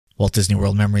Walt Disney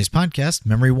World Memories Podcast,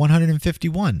 Memory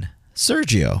 151,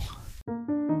 Sergio.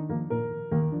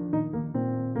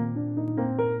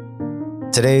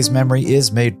 Today's memory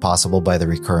is made possible by the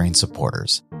recurring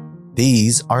supporters.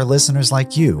 These are listeners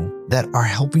like you that are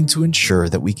helping to ensure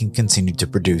that we can continue to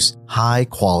produce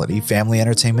high-quality family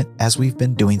entertainment as we've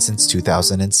been doing since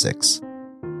 2006.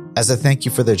 As a thank you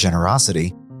for their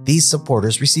generosity, these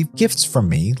supporters receive gifts from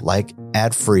me like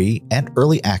ad-free and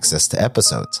early access to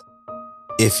episodes.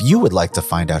 If you would like to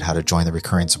find out how to join the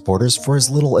recurring supporters for as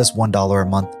little as $1 a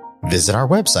month, visit our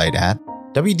website at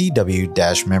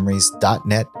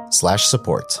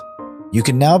wdw-memories.net/support. You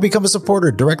can now become a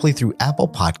supporter directly through Apple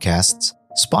Podcasts,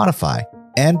 Spotify,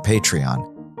 and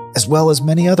Patreon, as well as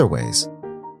many other ways.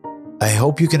 I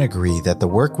hope you can agree that the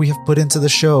work we have put into the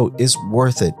show is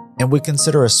worth it and would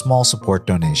consider a small support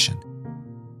donation.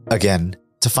 Again,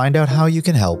 to find out how you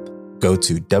can help, go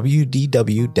to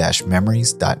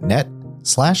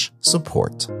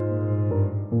wdw-memories.net/support.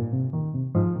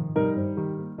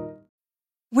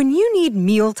 When you need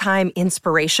mealtime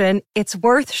inspiration, it's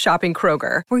worth shopping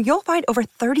Kroger, where you'll find over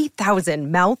 30,000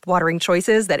 mouth-watering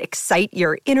choices that excite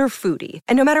your inner foodie.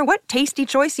 And no matter what tasty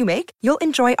choice you make, you'll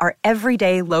enjoy our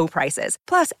everyday low prices,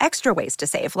 plus extra ways to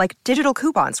save, like digital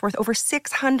coupons worth over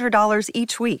 $600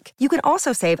 each week. You can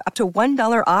also save up to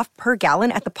 $1 off per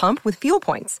gallon at the pump with fuel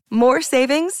points. More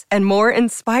savings and more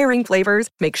inspiring flavors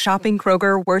make shopping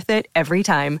Kroger worth it every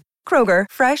time. Kroger,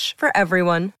 fresh for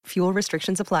everyone. Fuel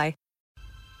restrictions apply.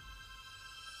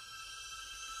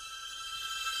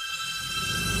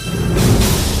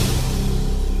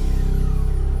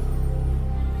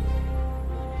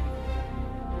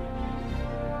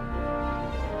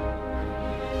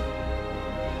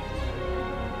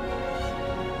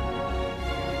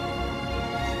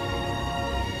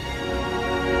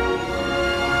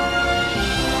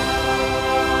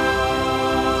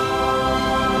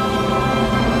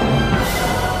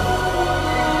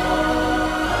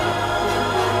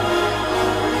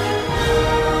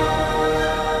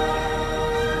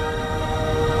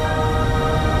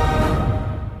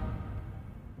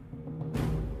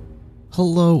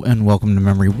 Hello and welcome to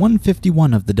Memory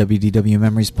 151 of the WDW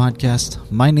Memories Podcast.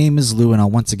 My name is Lou and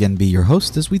I'll once again be your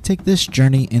host as we take this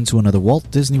journey into another Walt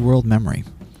Disney World memory.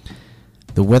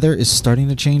 The weather is starting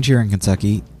to change here in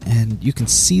Kentucky, and you can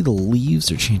see the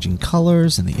leaves are changing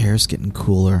colors and the air is getting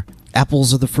cooler.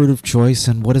 Apples are the fruit of choice,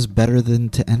 and what is better than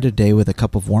to end a day with a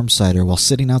cup of warm cider while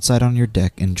sitting outside on your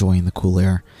deck enjoying the cool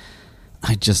air.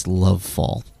 I just love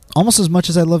fall, almost as much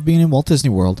as I love being in Walt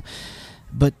Disney World.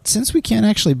 But since we can't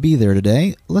actually be there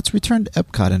today, let's return to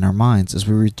Epcot in our minds as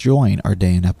we rejoin our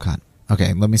day in Epcot.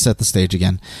 Okay, let me set the stage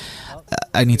again.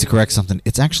 I need to correct something.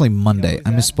 It's actually Monday. I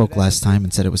misspoke last time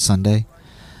and said it was Sunday.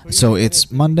 So it's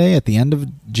Monday at the end of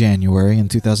January in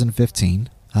 2015.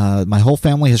 My whole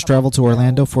family has traveled to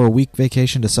Orlando for a week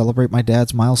vacation to celebrate my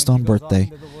dad's milestone birthday.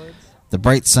 The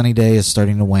bright sunny day is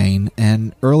starting to wane,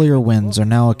 and earlier winds are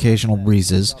now occasional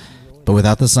breezes, but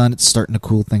without the sun, it's starting to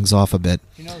cool things off a bit.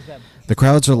 The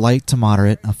crowds are light to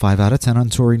moderate, a 5 out of 10 on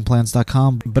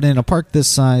touringplans.com, but in a park this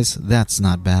size, that's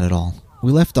not bad at all.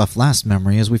 We left off last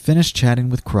memory as we finished chatting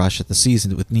with Crush at the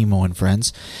season with Nemo and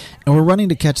friends, and we're running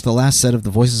to catch the last set of the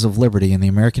Voices of Liberty in the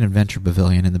American Adventure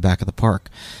Pavilion in the back of the park.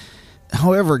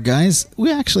 However, guys,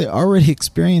 we actually already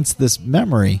experienced this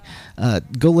memory.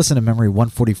 Go listen to Memory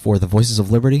 144, The Voices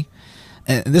of Liberty.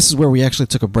 And this is where we actually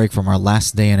took a break from our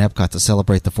last day in Epcot to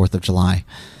celebrate the 4th of July.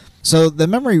 So the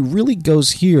memory really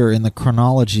goes here in the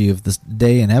chronology of this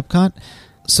day in Epcot.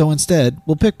 So instead,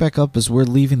 we'll pick back up as we're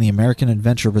leaving the American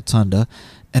Adventure Rotunda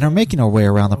and are making our way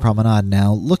around the promenade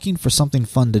now, looking for something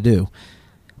fun to do.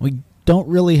 We don't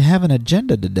really have an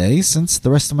agenda today, since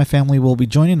the rest of my family will be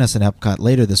joining us in Epcot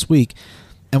later this week,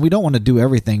 and we don't want to do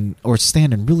everything or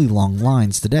stand in really long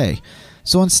lines today.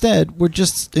 So instead, we're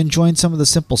just enjoying some of the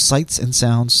simple sights and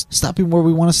sounds, stopping where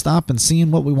we want to stop and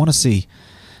seeing what we want to see.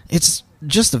 It's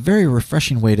just a very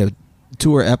refreshing way to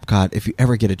tour Epcot if you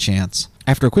ever get a chance.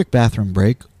 After a quick bathroom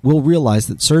break, we'll realize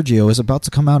that Sergio is about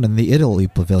to come out in the Italy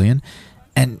Pavilion,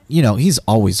 and, he's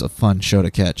always a fun show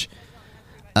to catch.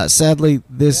 Sadly,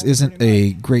 this isn't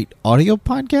a great audio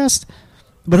podcast,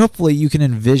 but hopefully you can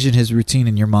envision his routine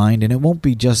in your mind, and it won't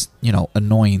be just,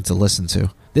 annoying to listen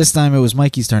to. This time it was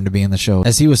Mikey's turn to be in the show,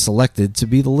 as he was selected to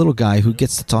be the little guy who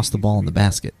gets to toss the ball in the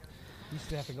basket.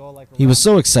 He was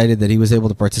so excited that he was able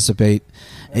to participate.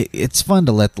 It's fun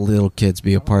to let the little kids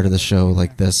be a part of the show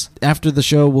like this. After the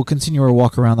show, we'll continue our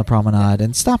walk around the promenade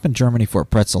and stop in Germany for a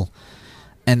pretzel.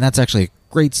 And that's actually a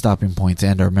great stopping point to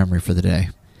end our memory for the day.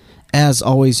 As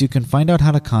always, you can find out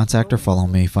how to contact or follow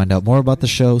me, find out more about the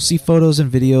show, see photos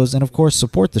and videos, and of course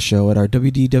support the show at our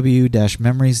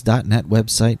wdw-memories.net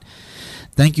website.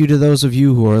 Thank you to those of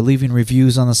you who are leaving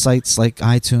reviews on the sites like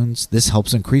iTunes. This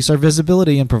helps increase our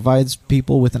visibility and provides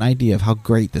people with an idea of how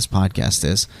great this podcast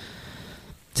is.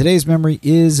 Today's memory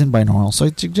is in binaural, so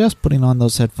I suggest putting on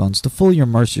those headphones to fully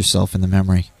immerse yourself in the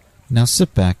memory. Now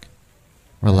sit back,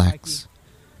 relax,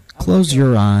 close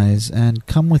your eyes, and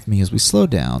come with me as we slow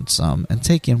down some and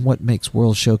take in what makes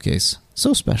World Showcase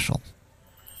so special.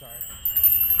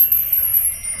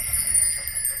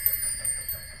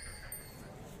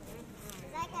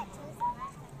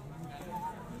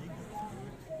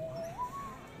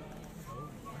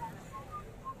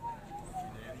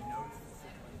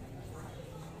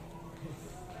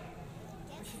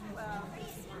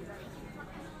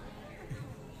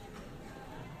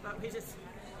 We just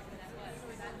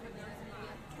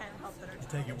can't help it. I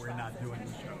take it we're not doing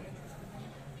the show.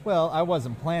 Well, I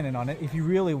wasn't planning on it. If you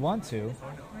really want to,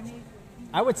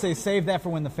 I would say save that for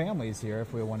when the family is here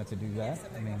if we wanted to do that.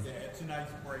 I mean, Yeah, it's a nice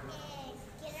break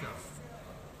show.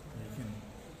 You can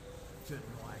sit and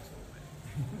relax a little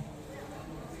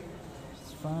bit.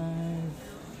 it's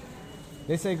 5.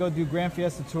 They say go do Grand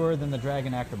Fiesta Tour, then the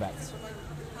Dragon Acrobats.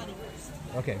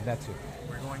 Okay, that too.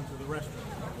 We're going to the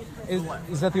restroom.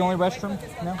 Is that the only restroom?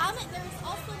 No? There's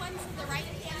also one to the right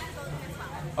hand of the boat as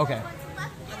well. Okay. One to the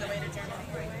left On the way to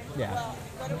Germany. Yeah.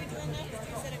 What are we doing next?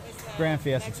 You said it was Grand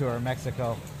Fiesta Tour,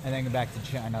 Mexico, and then go back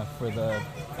to China for the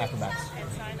acrobats.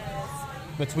 and China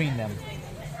is Between them.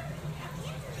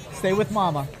 Stay with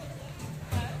Mama.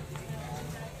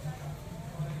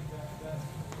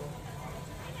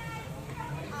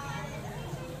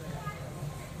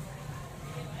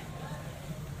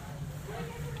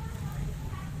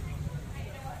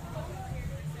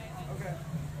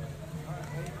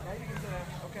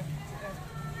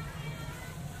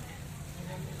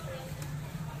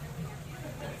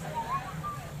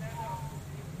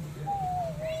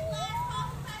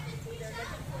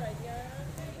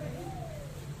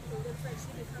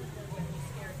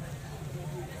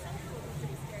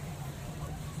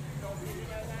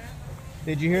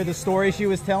 Did you hear the story she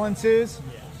was telling, Suze?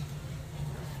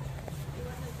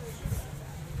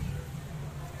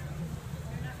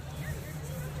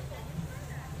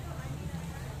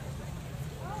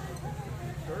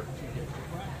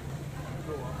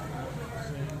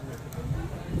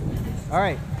 All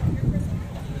right.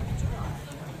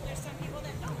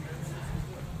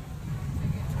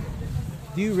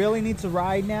 Do you really need to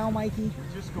ride now, Mikey?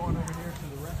 We're just going over here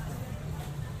to the restroom.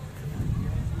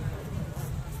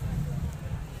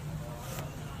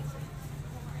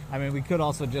 I mean, we could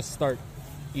also just start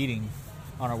eating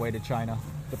on our way to China,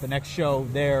 but the next show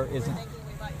there isn't. thinking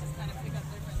we might just kind of pick up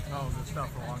different Oh, the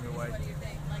stuff along the way. What do you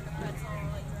think? Like a pretzel,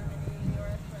 like Germany, or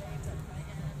a plate, or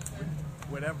Cayenne?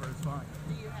 Whatever is fine.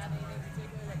 Do you have anything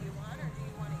particular that you want, or do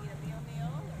you want to eat a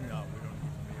meal? No, we don't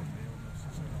need to be a meal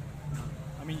necessarily.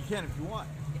 I mean, you can if you want.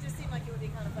 It just seemed like it would be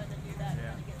kind of fun to do that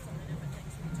Yeah. and kind of get some of the different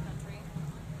things from each country.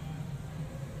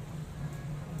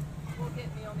 We'll get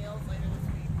meals later this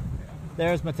week.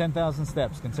 There's my 10,000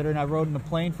 steps. Considering I rode in a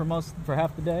plane for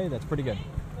half the day, that's pretty good.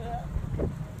 You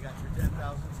got your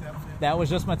 10,000 steps in. That was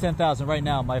just my 10,000. Right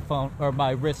now, my phone or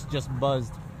my wrist just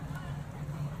buzzed.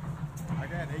 I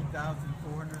got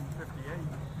 8,458.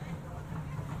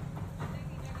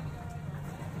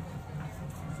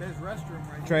 It says restroom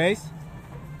right here. Trace?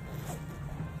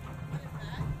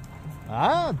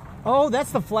 Oh,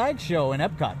 that's the flag show in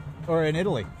Epcot or in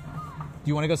Italy. Do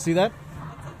you want to go see that?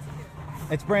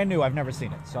 It's brand new. I've never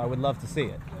seen it, so I would love to see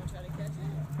it. You want to try to catch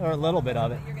it? Or a little bit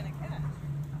of it. You're going to catch.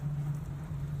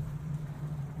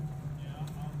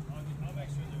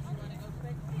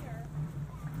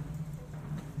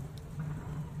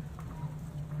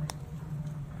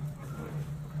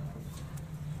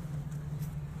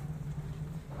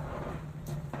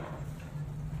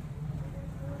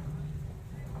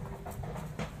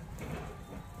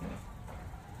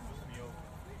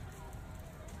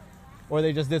 Or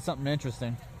they just did something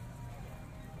interesting.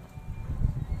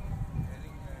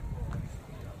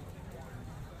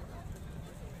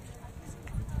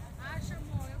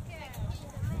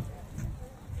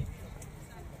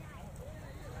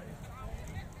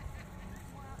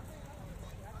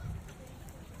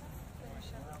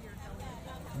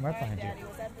 I'm right behind you. Daddy,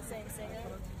 was that the same singer?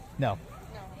 No.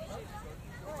 No.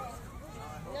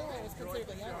 Young one was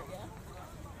considerably younger, yeah?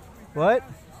 What?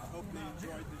 Hope they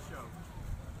enjoyed the show.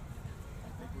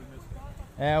 I think we missed it.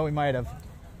 Yeah, we might have.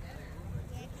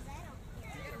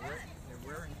 They're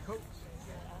wearing coats.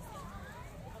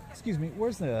 Excuse me,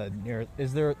 where's the near?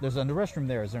 Is there's a restroom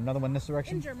there? Is there another one in this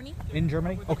direction? In Germany. In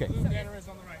Germany? Okay. Banner is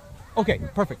on the right. Okay,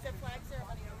 perfect. The flag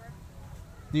ceremony over.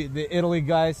 The Italy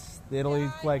guys, the Italy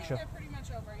Yeah, flag I show. think they're pretty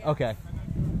much over. Yeah. Okay.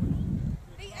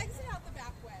 They exit out the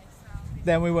back way. So.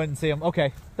 Then we wouldn't see them.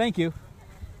 Okay, thank you. Be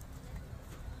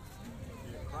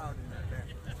a crowd in that banner.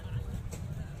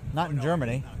 Not in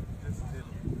Germany. This is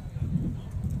Italy.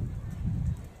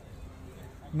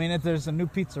 I mean, if there's a new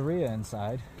pizzeria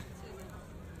inside.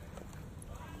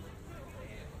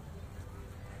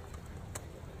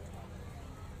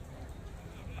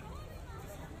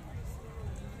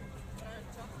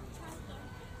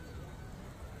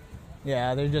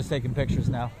 Yeah, they're just taking pictures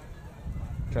now.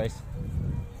 Trace.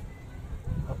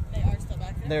 They are still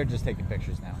back there. They're just taking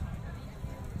pictures now.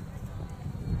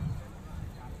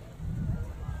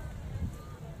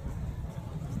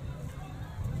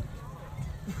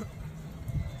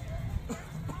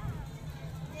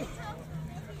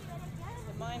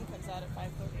 The mine comes out at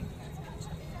 5:30.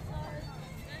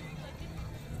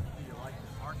 Do you like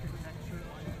the architecture?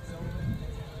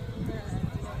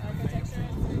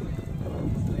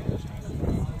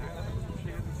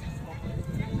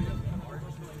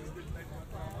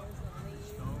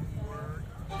 Stonework.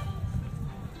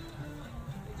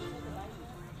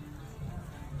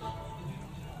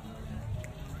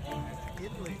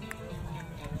 Italy.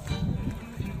 Your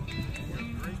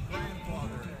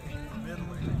great-grandfather from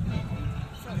Italy.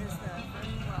 So is the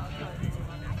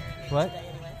What?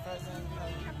 anyway, frozen.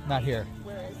 Not here.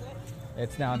 Where is it?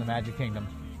 It's now in the Magic Kingdom,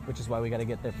 which is why we got to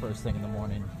get there first thing in the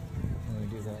morning when we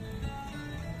do that.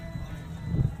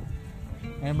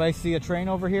 Anybody see a train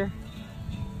over here?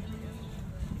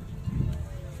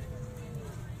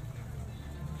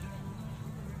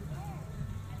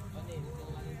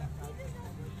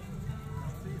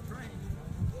 See a train.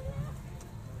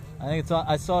 I think it's on,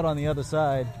 I saw it on the other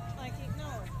side. I keep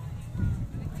knowing.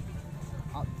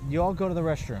 You all go to the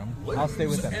restroom. I'll stay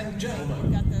with them. And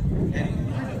gentlemen, Got the. at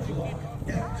 9 o'clock,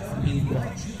 Delta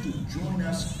invites you to join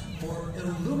us for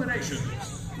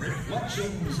Illuminations,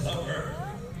 Reflections of Earth,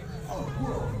 a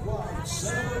worldwide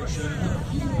celebration of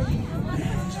healing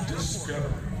and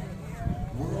discovery.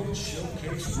 World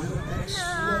Showcase will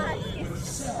explode with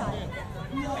sound,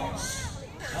 lights,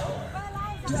 color,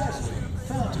 dazzling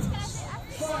fountains,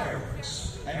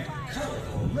 fireworks, and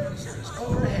colorful lasers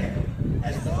overhead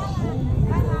as the whole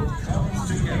world comes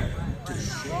together to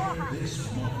share this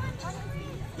moment.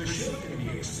 The show can be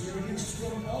experienced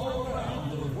from all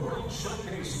around the World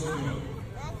Showcase Lagoon.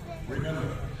 Remember,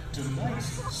 tonight's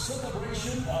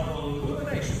celebration of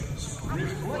Illuminations,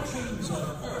 Reflections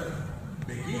of Earth,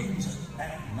 begins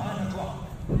at 9 o'clock.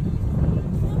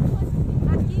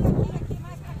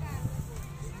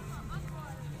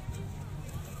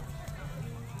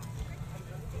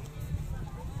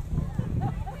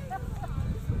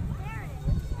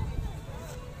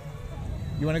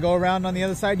 You want to go around on the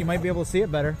other side? You might be able to see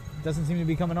it better. It doesn't seem to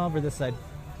be coming over this side.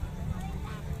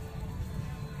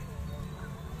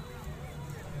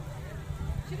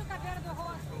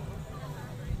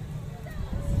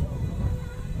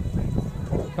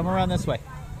 Come around this way.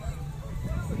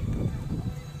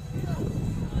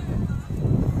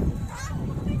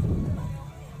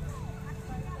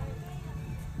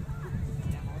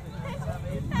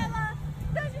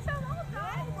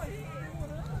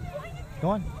 Go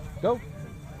on. Go.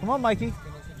 Come on, Mikey.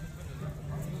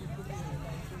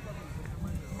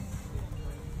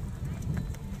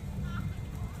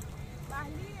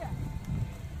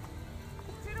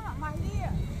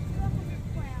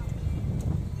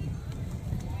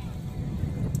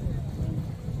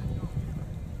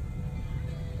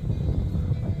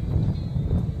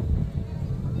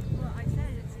 Well, I said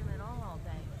I didn't see him at all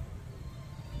day.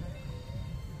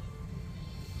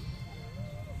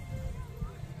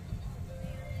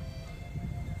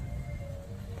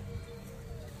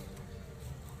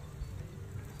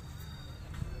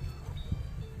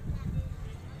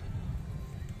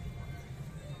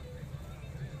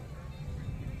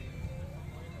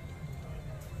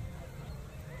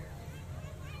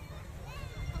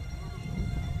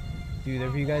 Do either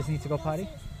of you guys need to go potty? It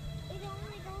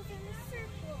only goes in a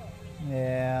circle.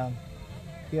 Yeah.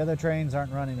 The other trains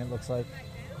aren't running, it looks like.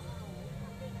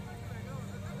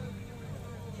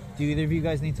 Do either of you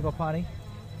guys need to go potty?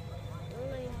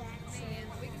 Only that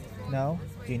circle. No?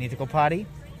 Do you need to go potty?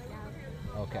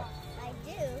 No. Okay. I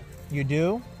do. You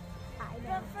do?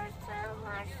 But first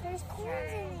there's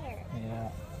coins in here. Yeah.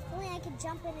 Only I can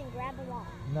jump in and grab them all.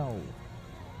 No.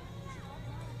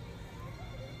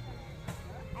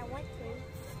 I want to.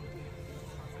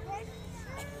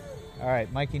 All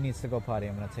right, Mikey needs to go potty.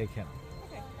 I'm going to take him.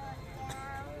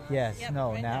 Yes, Yep,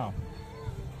 no, right now.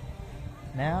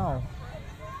 now.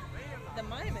 The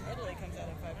mime in Italy comes out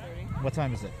at 5:30. What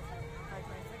time is it?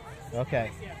 5:26.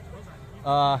 Okay. I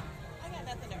got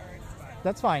nothing to earn.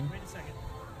 That's fine.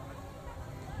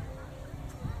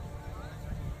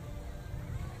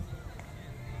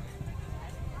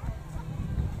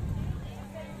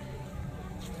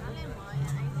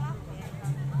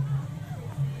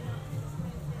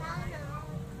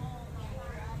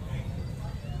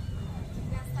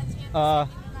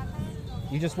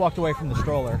 You just walked away from the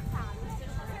stroller.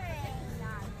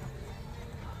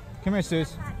 Come here,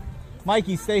 Suze.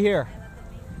 Mikey, stay here.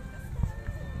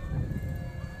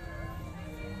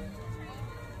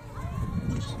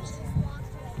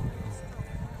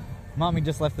 Mommy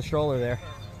just left the stroller there.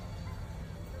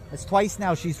 It's twice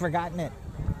now she's forgotten it.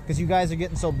 Because you guys are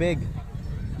getting so big.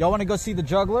 Y'all want to go see the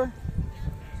juggler?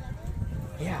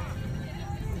 Yeah.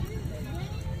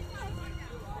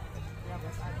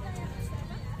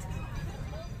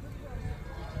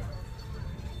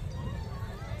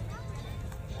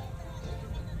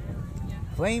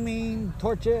 Flaming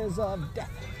torches of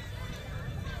death.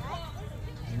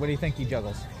 What do you think he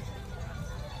juggles?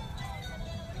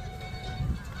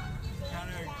 What kind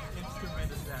of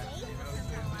instrument is that? Do you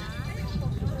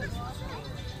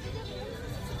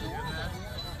know?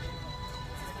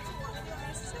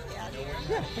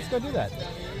 Yeah, let's go do that. I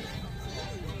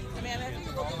mean, I think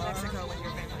you go to Mexico with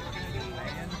your family. We're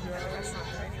going to be at a restaurant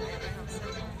anyway at my house.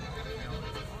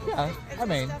 Yeah, I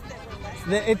mean,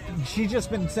 she's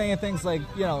just been saying things like,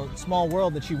 you know, small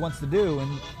world that she wants to do,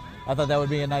 and I thought that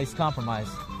would be a nice compromise.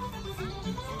 How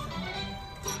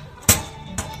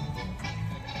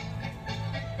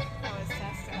is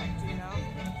fast track, do you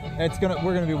know?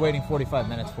 We're gonna be waiting 45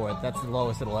 minutes for it. That's the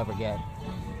lowest it'll ever get.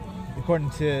 According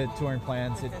to touring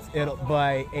plans, it'll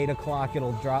by 8 o'clock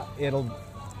it'll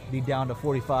be down to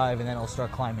 45, and then it'll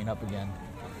start climbing up again.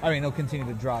 I mean, it'll continue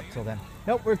to drop till then.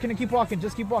 Nope, we're gonna keep walking.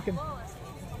 Just keep walking.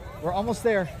 We're almost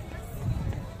there.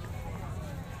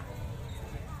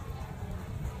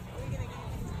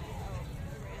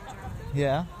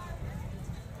 Yeah.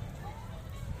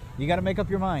 You got to make up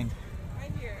your mind.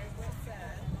 Right here. What's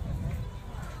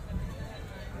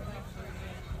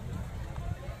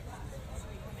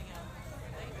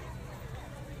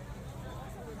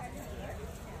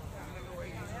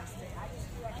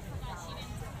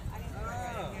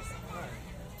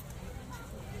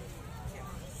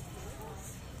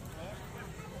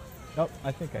Oh,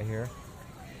 I think I hear.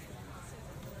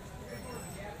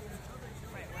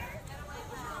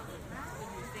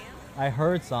 I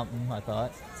heard something, I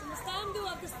thought.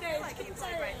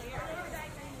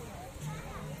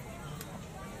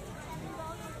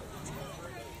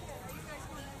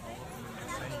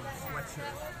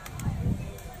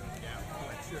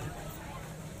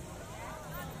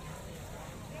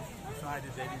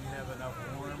 Decided they didn't have enough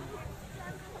warm.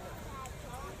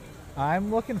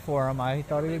 I'm looking for him. I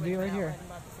thought he would be right here.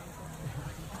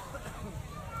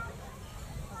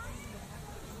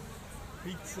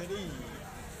 Peak City.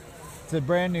 It's a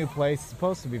brand new place. It's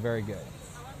supposed to be very good.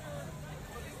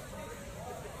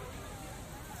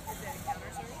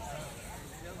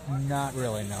 Not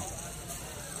really, no.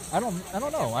 I don't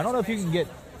know. I don't know if you can get.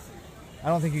 I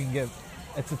don't think you can get.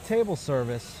 It's a table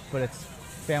service, but it's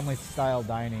family style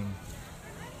dining.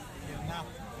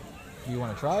 Do you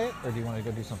want to try it, or do you want to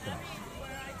go do something else?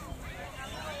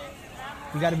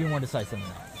 You got to be more decisive than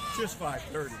that. It's just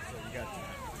 5:30, so you got time.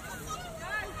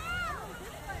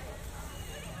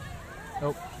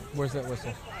 Oh, where's that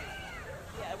whistle?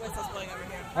 Yeah, whistle's blowing over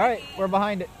here. All right, we're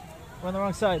behind it. We're on the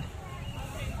wrong side.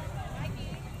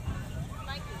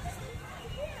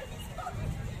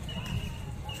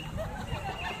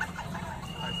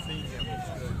 I've seen him. He's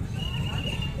good.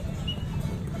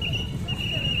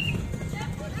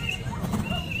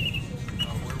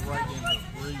 We're right in the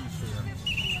breeze here.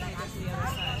 That's the other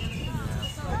side.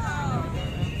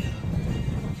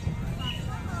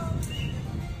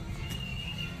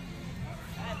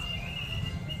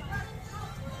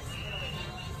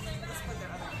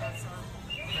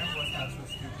 That's so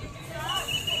stupid.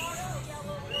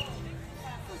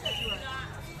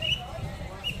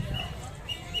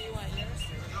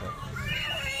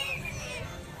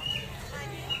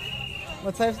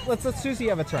 Let's let Susie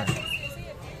have a turn.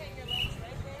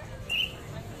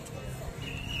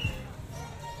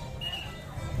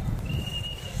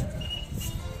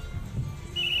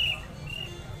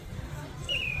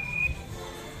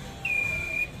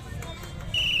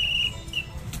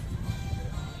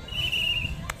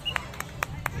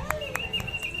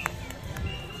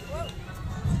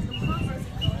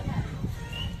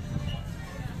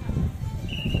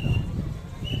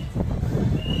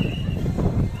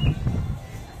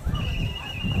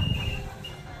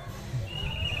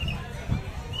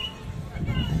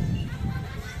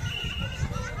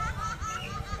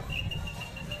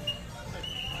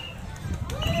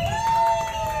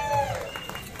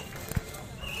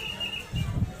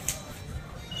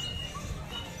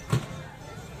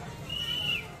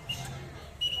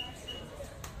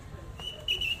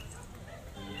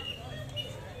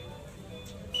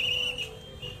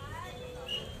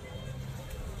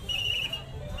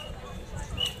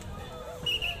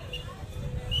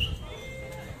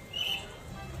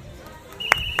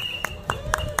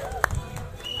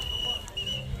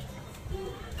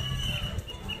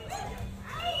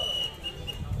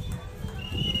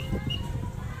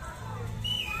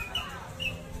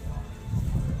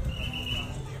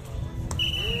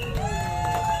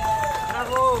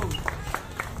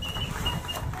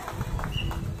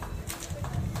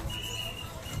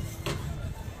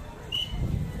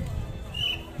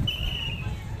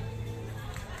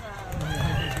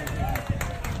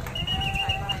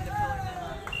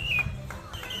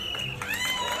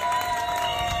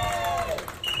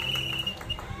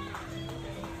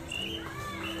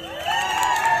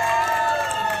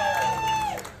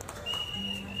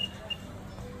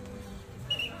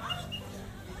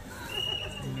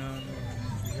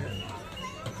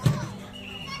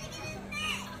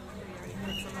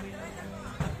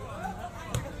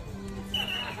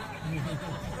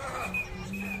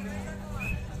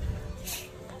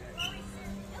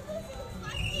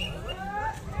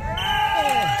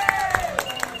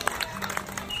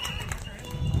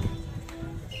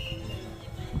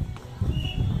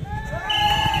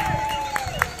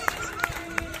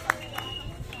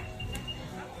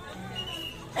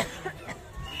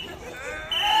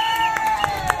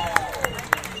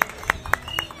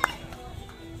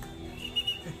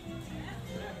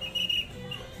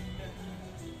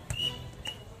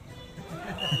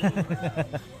 Mikey.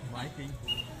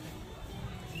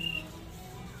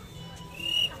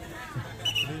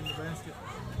 Put it in the basket.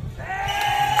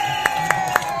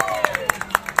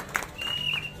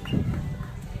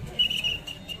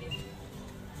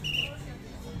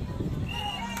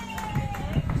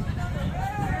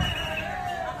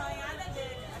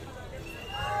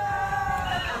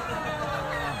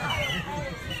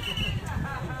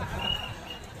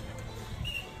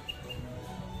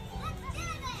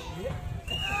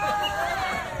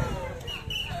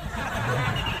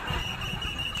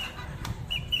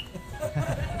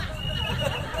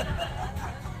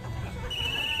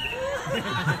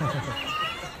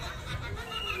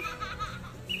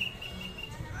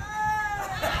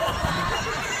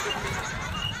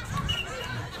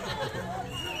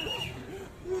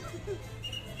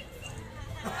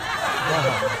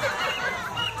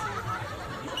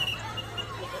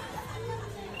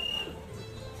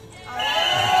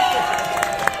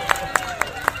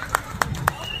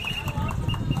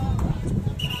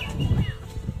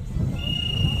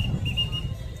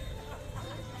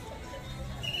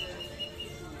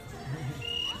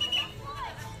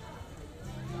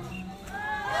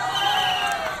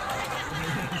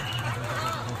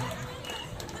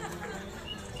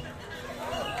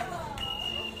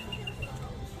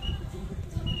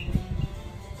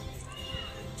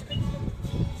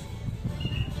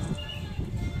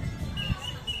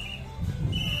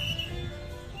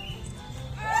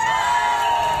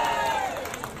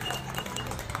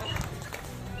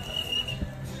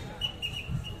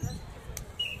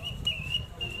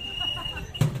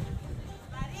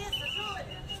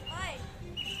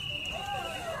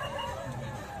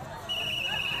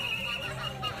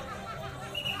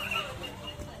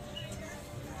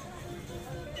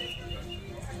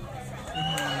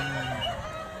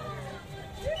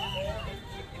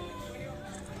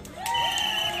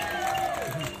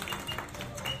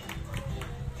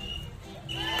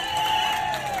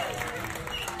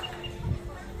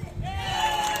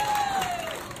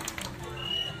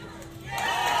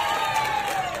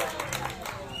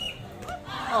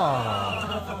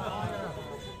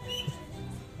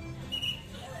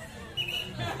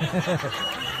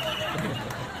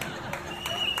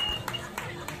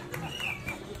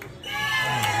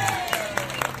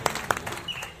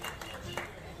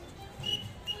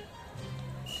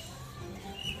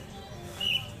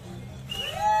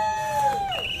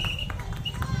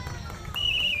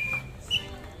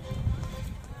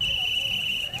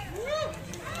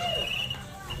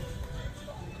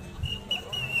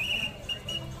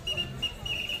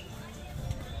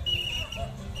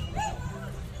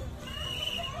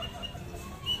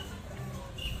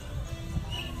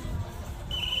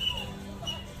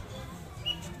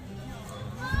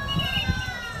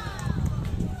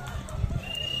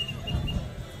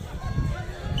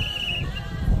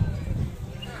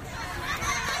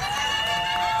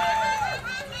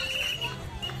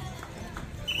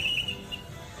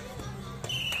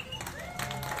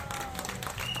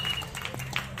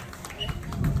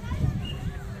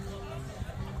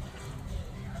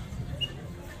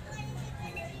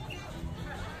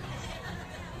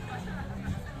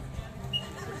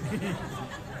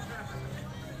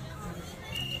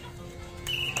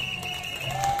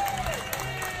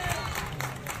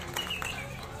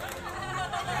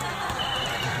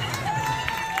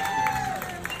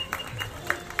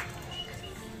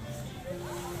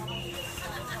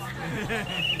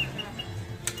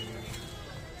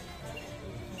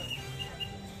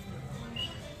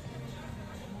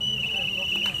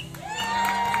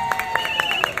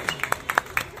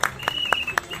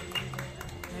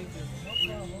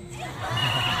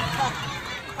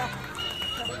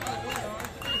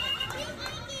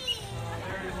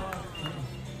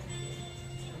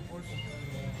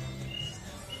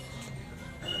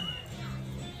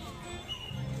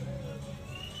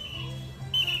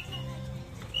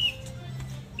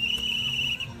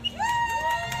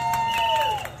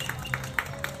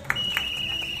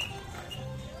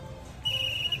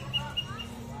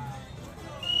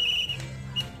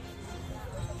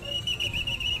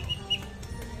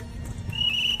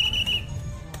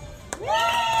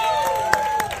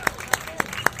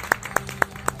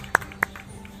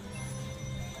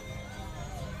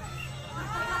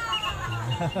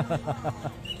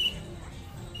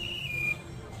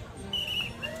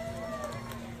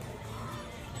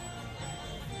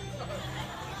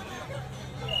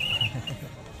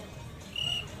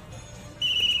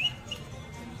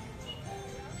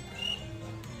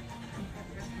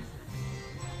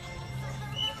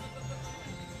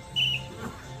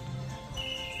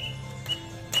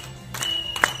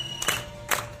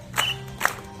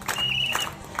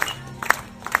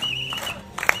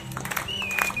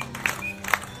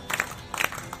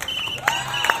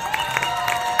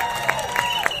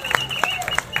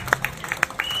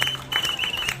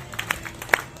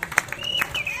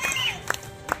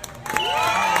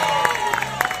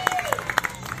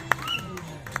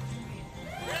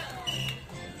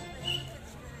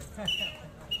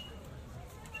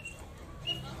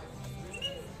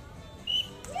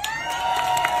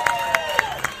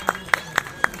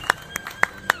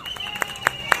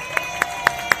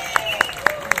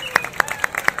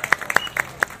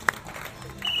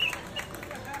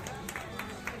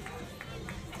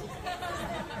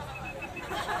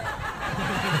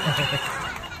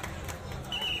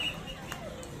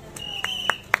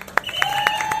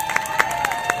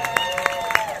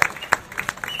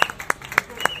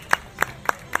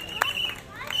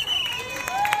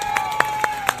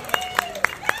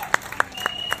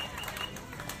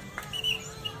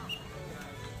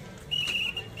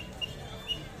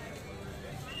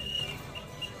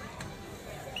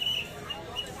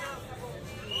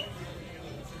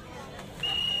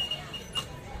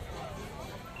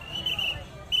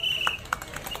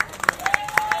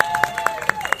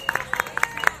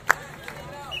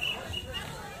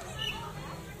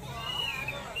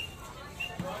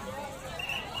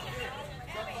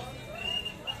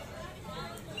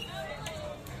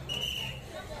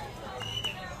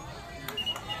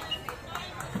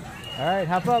 All right,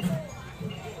 hop up.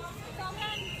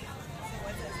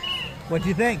 What'd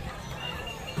you think?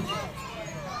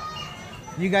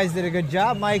 You guys did a good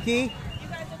job, Mikey.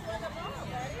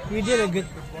 You did a good.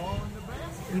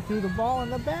 You threw the ball in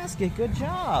the basket. Good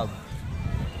job.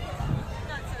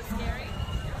 Not so scary.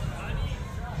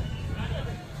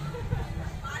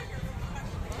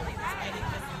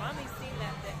 Mommy's seen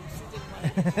that thing. She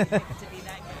didn't want it to be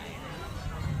that guy.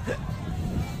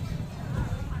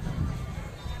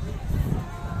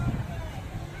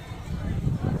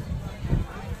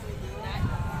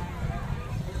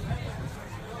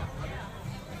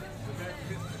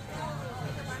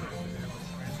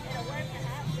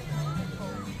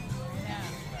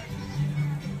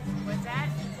 What's that?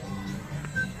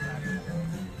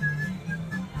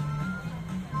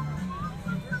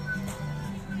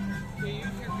 Yeah,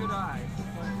 use your good eyes.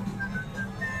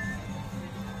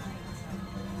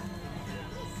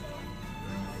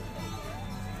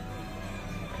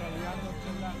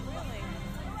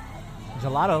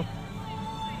 Gelato.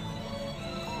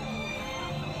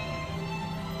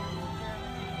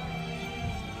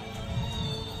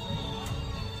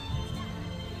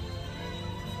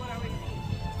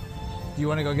 Do you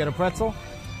want to go get a pretzel?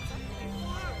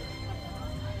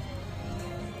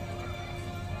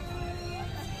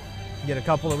 Get a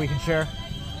couple that we can share. A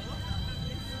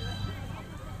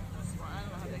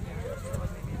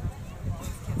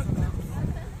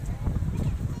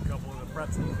couple of the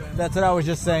pretzels in. That's what I was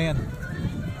just saying. Where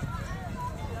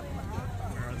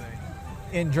are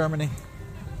they? In Germany.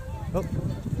 Oh.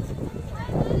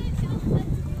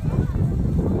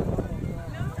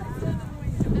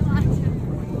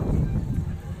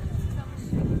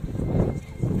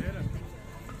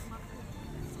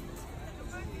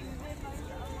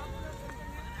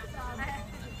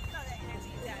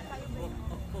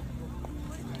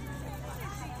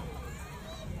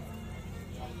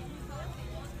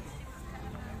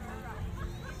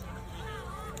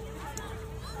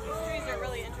 These trees are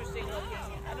really interesting looking.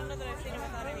 I don't know that I've seen them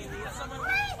without any leaves. Someone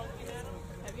poking at them.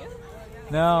 Have you?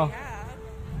 No. Yeah.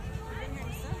 We've been here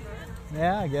in December.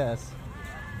 Yeah, I guess.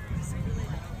 I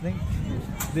think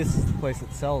this is the place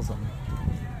that sells them.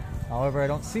 However, I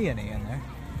don't see any in there.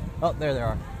 Oh, there they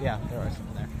are. Yeah, there are some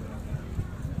in there.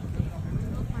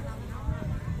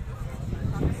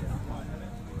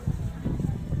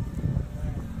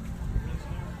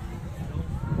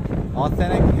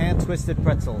 Authentic hand-twisted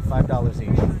pretzel, $5 each.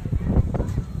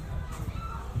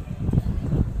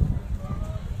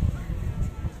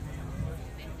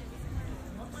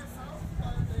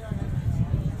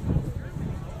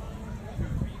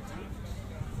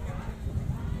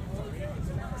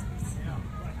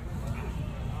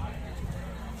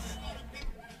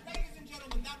 Ladies and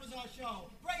gentlemen, that was our show.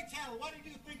 Ray Tell, what did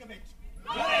you think of it?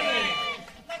 Great!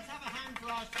 Let's have a hand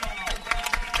for our show.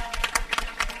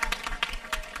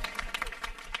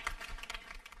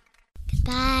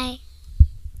 Bye.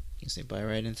 You say bye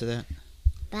right into that?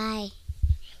 Bye.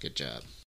 Good job.